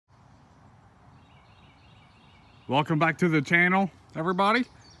Welcome back to the channel, everybody.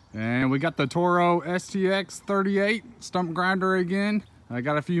 And we got the Toro STX-38 stump grinder again. I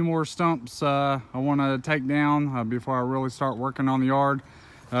got a few more stumps I want to take down before I really start working on the yard.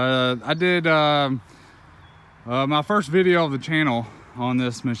 I did my first video of the channel on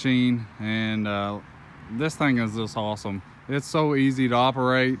this machine, and this thing is just awesome. It's so easy to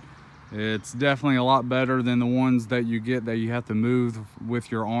operate. It's definitely a lot better than the ones that you get that you have to move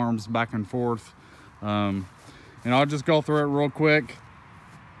with your arms back and forth. And I'll just go through it real quick.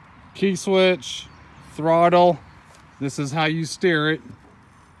 Key switch, throttle. This is how you steer it.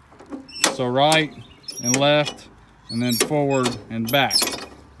 So right and left, and then forward and back.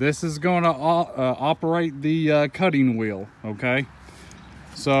 This is going to operate the cutting wheel, okay?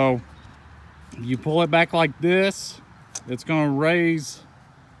 So you pull it back like this, it's going to raise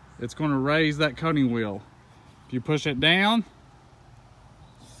that cutting wheel. If you push it down,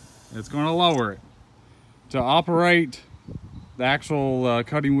 it's going to lower it. To operate the actual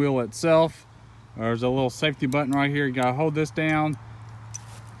cutting wheel itself, there's a little safety button right here. You gotta hold this down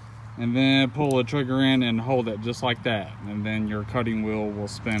and then pull the trigger in and hold it just like that, and then your cutting wheel will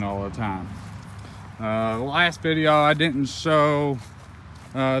spin all the time. The last video I didn't show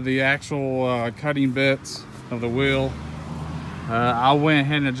the actual cutting bits of the wheel. I went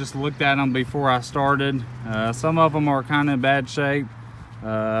ahead and just looked at them before I started. Some of them are kind of in bad shape,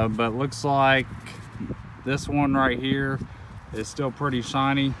 but looks like this one right here is still pretty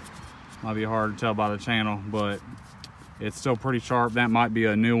shiny. Might be hard to tell by the channel, but it's still pretty sharp. That might be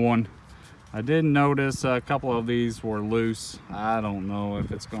a new one. I did notice a couple of these were loose. I don't know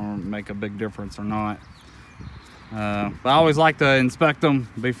if it's gonna make a big difference or not. But I always like to inspect them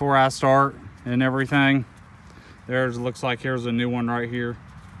before I start and everything. There's, looks like here's a new one right here.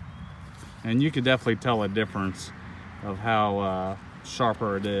 And you could definitely tell a difference of how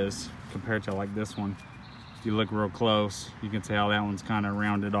sharper it is compared to like this one. If you look real close, you can see how that one's kind of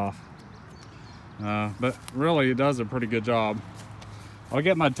rounded off. But really, it does a pretty good job. I'll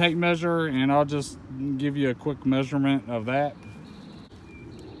get my tape measure and I'll just give you a quick measurement of that.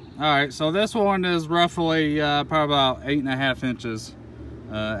 All right, so this one is roughly probably about 8.5 inches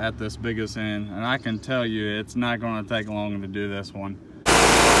at this biggest end. And I can tell you, it's not gonna take long to do this one.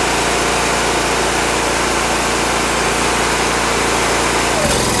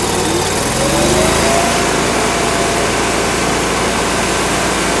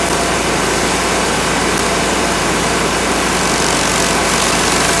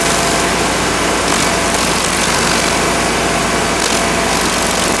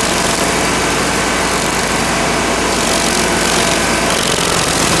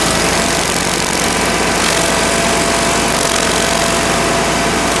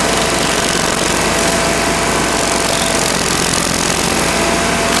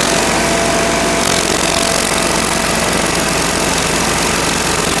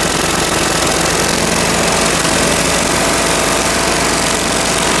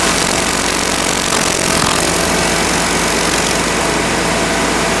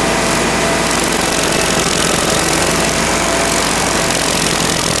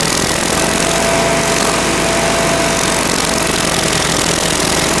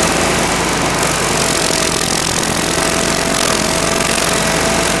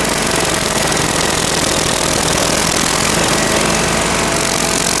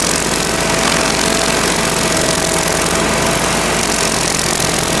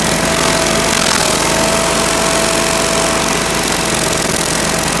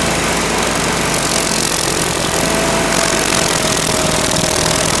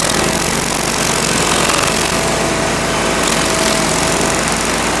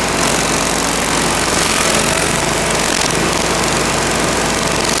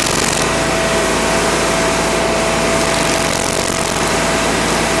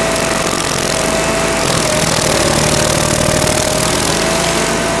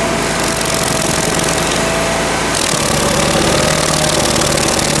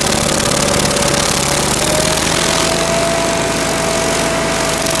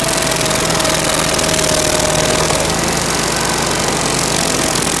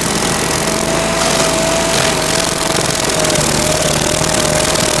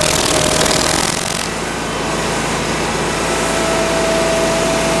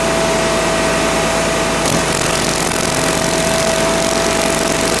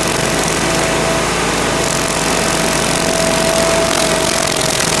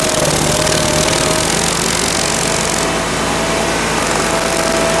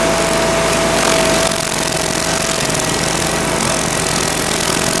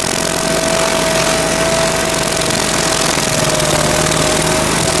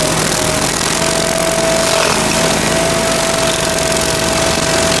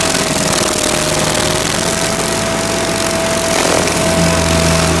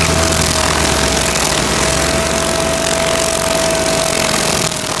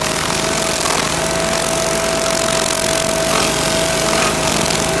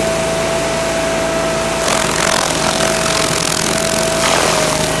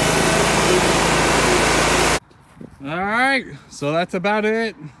 So that's about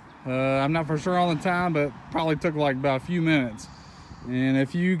it. I'm not for sure on the time, but probably took like about a few minutes. And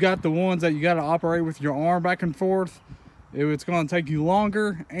if you got the ones that you got to operate with your arm back and forth, it's going to take you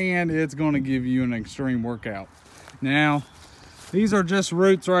longer, and it's going to give you an extreme workout. Now, these are just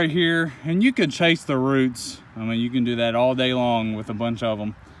roots right here, and you could chase the roots. I mean, you can do that all day long with a bunch of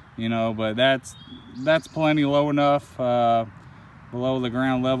them, you know, but that's plenty low enough below the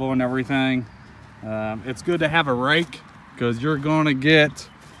ground level and everything. It's good to have a rake, because you're going to get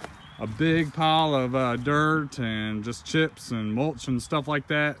a big pile of dirt and just chips and mulch and stuff like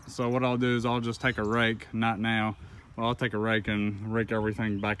that. So what I'll do is I'll just take a rake, not now, but I'll take a rake and rake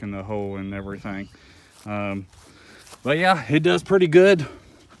everything back in the hole and everything. But yeah, it does pretty good,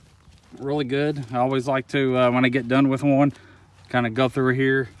 really good. I always like to, when I get done with one, kind of go through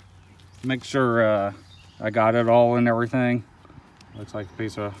here, make sure I got it all and everything. Looks like a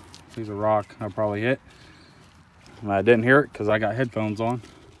piece of rock I probably hit. I didn't hear it because I got headphones on.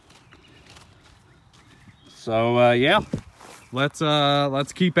 So yeah,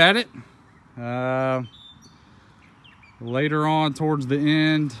 let's keep at it. Later on towards the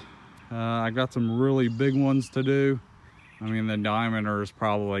end, I got some really big ones to do. I mean, the diameter is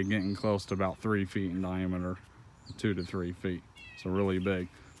probably getting close to about 3 feet in diameter, 2 to 3 feet, so really big.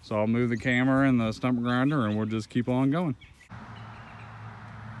 So I'll move the camera and the stump grinder, and we'll just keep on going.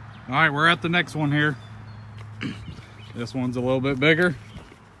 All right, we're at the next one here. This one's a little bit bigger.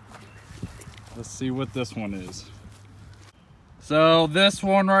 Let's see what this one is. So this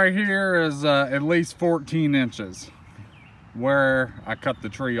one right here is at least 14 inches where I cut the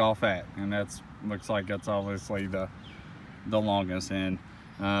tree off at, and looks like that's obviously the longest end.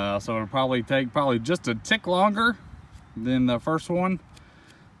 So it'll probably take just a tick longer than the first one.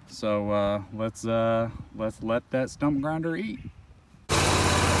 So let's let that stump grinder eat.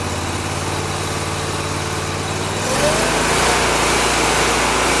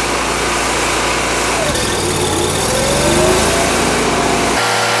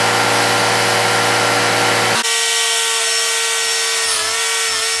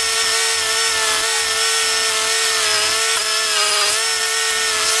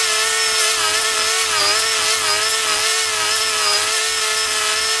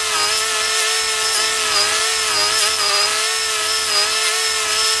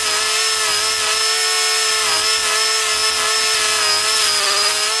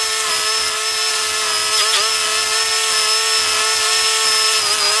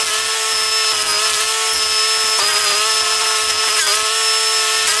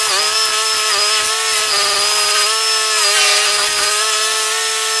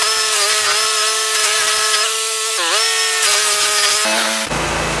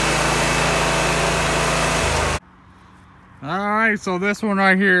 So this one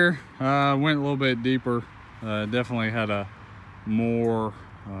right here went a little bit deeper. Definitely had a more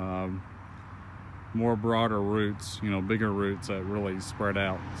broader roots, you know, bigger roots that really spread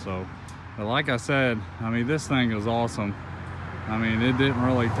out. So, but like I said, I mean, this thing is awesome. I mean, it didn't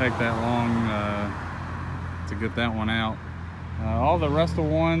really take that long to get that one out. All the rest of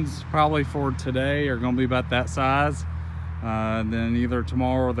the ones probably for today are going to be about that size. Then either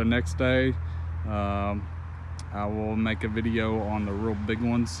tomorrow or the next day, I will make a video on the real big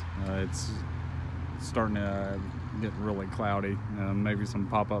ones. It's starting to get really cloudy. Maybe some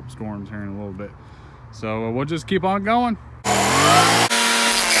pop-up storms here in a little bit. So we'll just keep on going.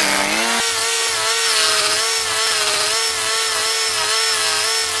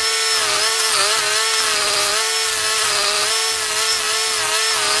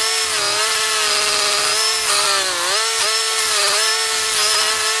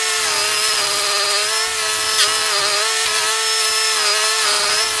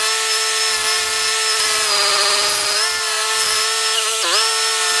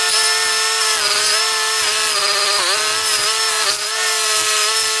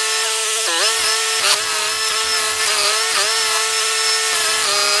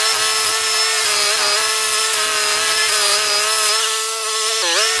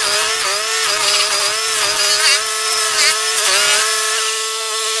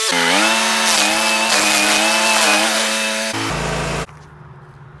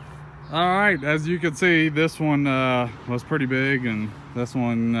 right, as you can see, this one was pretty big, and this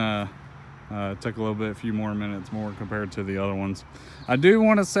one took a few more minutes more compared to the other ones. I do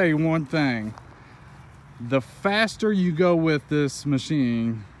want to say one thing. The faster you go with this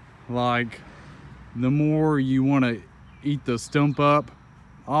machine, like the more you want to eat the stump up,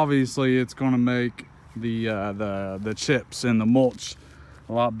 obviously it's going to make the chips and the mulch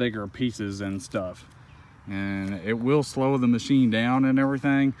a lot bigger pieces and stuff, and it will slow the machine down and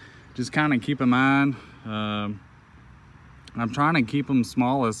everything. Just kind of keep in mind, I'm trying to keep them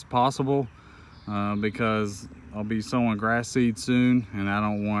small as possible because I'll be sowing grass seed soon, and I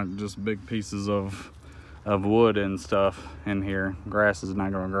don't want just big pieces of wood and stuff in here. Grass is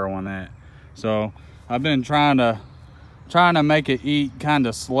not going to grow on that. So I've been trying to make it eat kind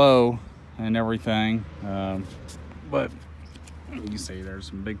of slow and everything, but you see there's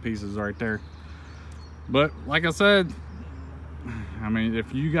some big pieces right there. But like I said, I mean,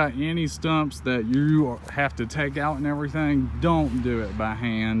 if you got any stumps that you have to take out and everything, don't do it by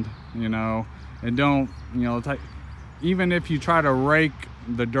hand, you know, and don't, you know, even if you try to rake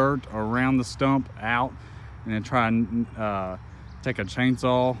the dirt around the stump out and then try and take a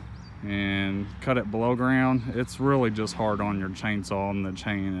chainsaw and cut it below ground, it's really just hard on your chainsaw and the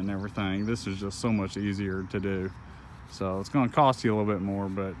chain and everything. This is just so much easier to do. So it's going to cost you a little bit more,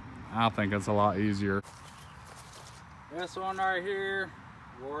 but I think it's a lot easier. This one right here,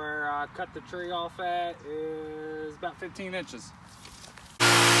 where I cut the tree off at, is about 15 inches.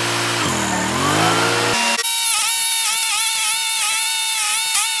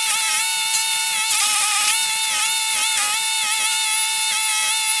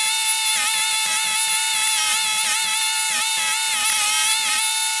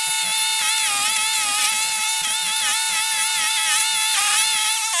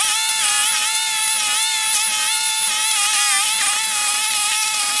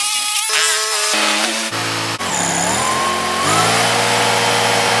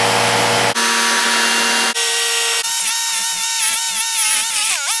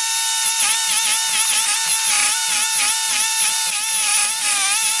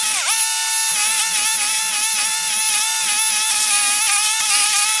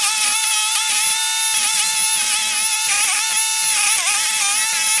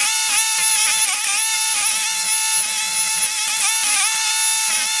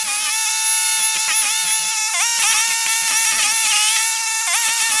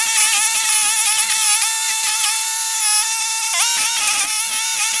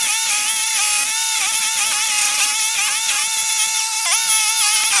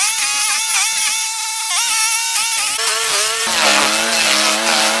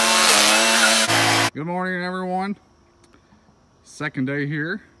 Good morning, everyone. Second day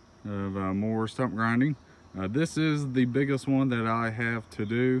here of more stump grinding. This is the biggest one that I have to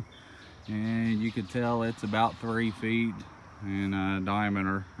do, and you can tell it's about 3 feet in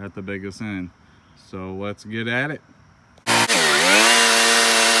diameter at the biggest end. So let's get at it.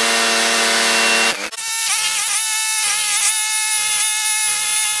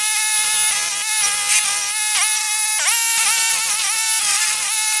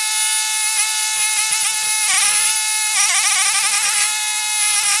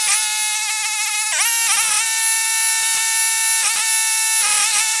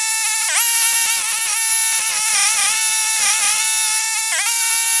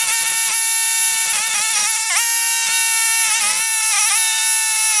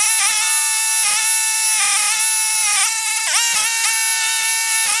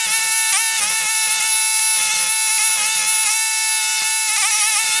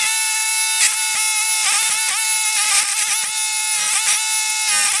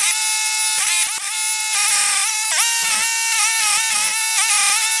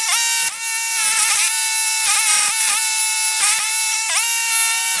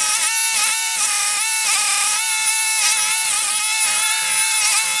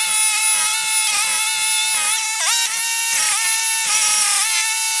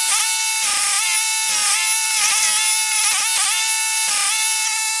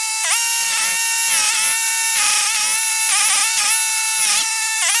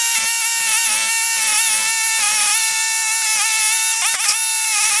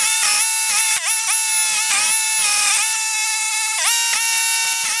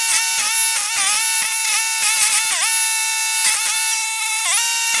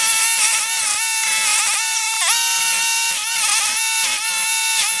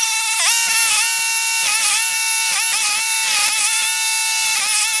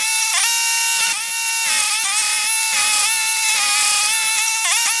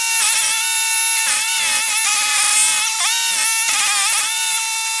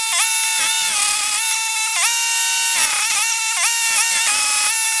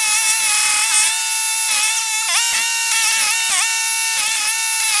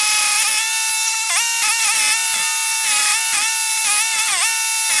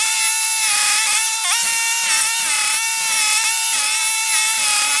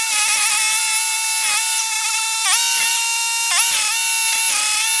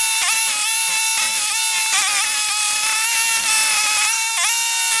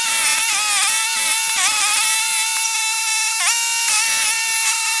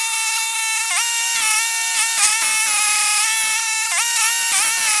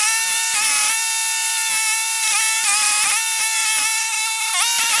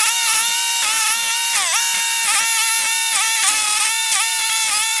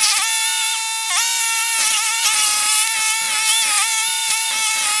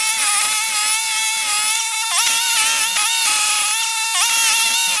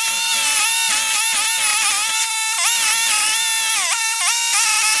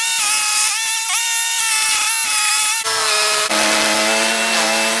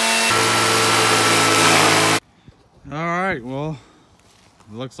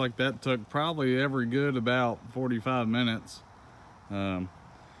 looks like that took probably every good about 45 minutes. I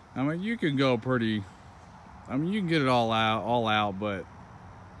mean, you can go pretty, I mean, you can get it all out, but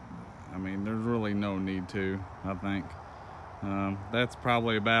I mean, there's really no need to, I think. That's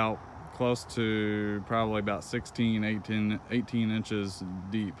probably about close to probably about 16, 18 inches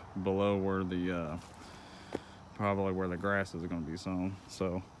deep below where the probably where the grass is going to be sown.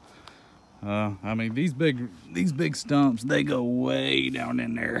 So I mean, these big stumps, they go way down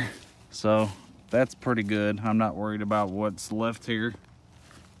in there, so that's pretty good. I'm not worried about what's left here.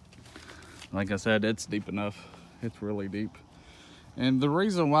 Like I said, it's deep enough. It's really deep. And the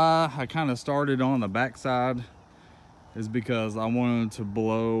reason why I kind of started on the backside is because I wanted to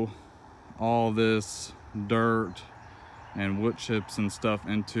blow all this dirt and wood chips and stuff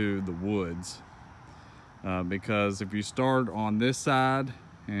into the woods. Because if you start on this side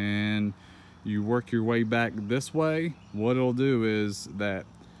and you work your way back this way, what it'll do is that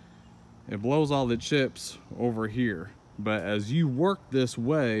it blows all the chips over here. But as you work this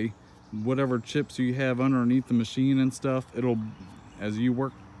way, whatever chips you have underneath the machine and stuff, as you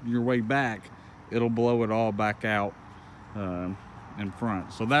work your way back, it'll blow it all back out in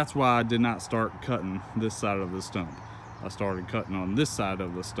front. So that's why I did not start cutting this side of the stump. I started cutting on this side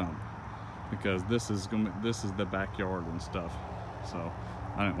of the stump because this is the backyard and stuff. So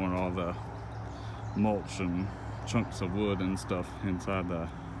I didn't want all the mulch and chunks of wood and stuff inside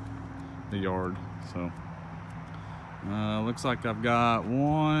the yard. So looks like I've got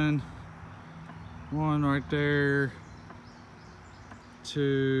one right there,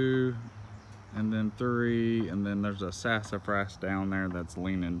 2, and then 3, and then there's a sassafras down there that's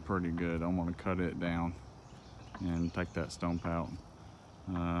leaning pretty good. I want to cut it down and take that stump out,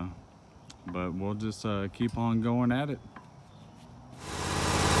 but we'll just keep on going at it.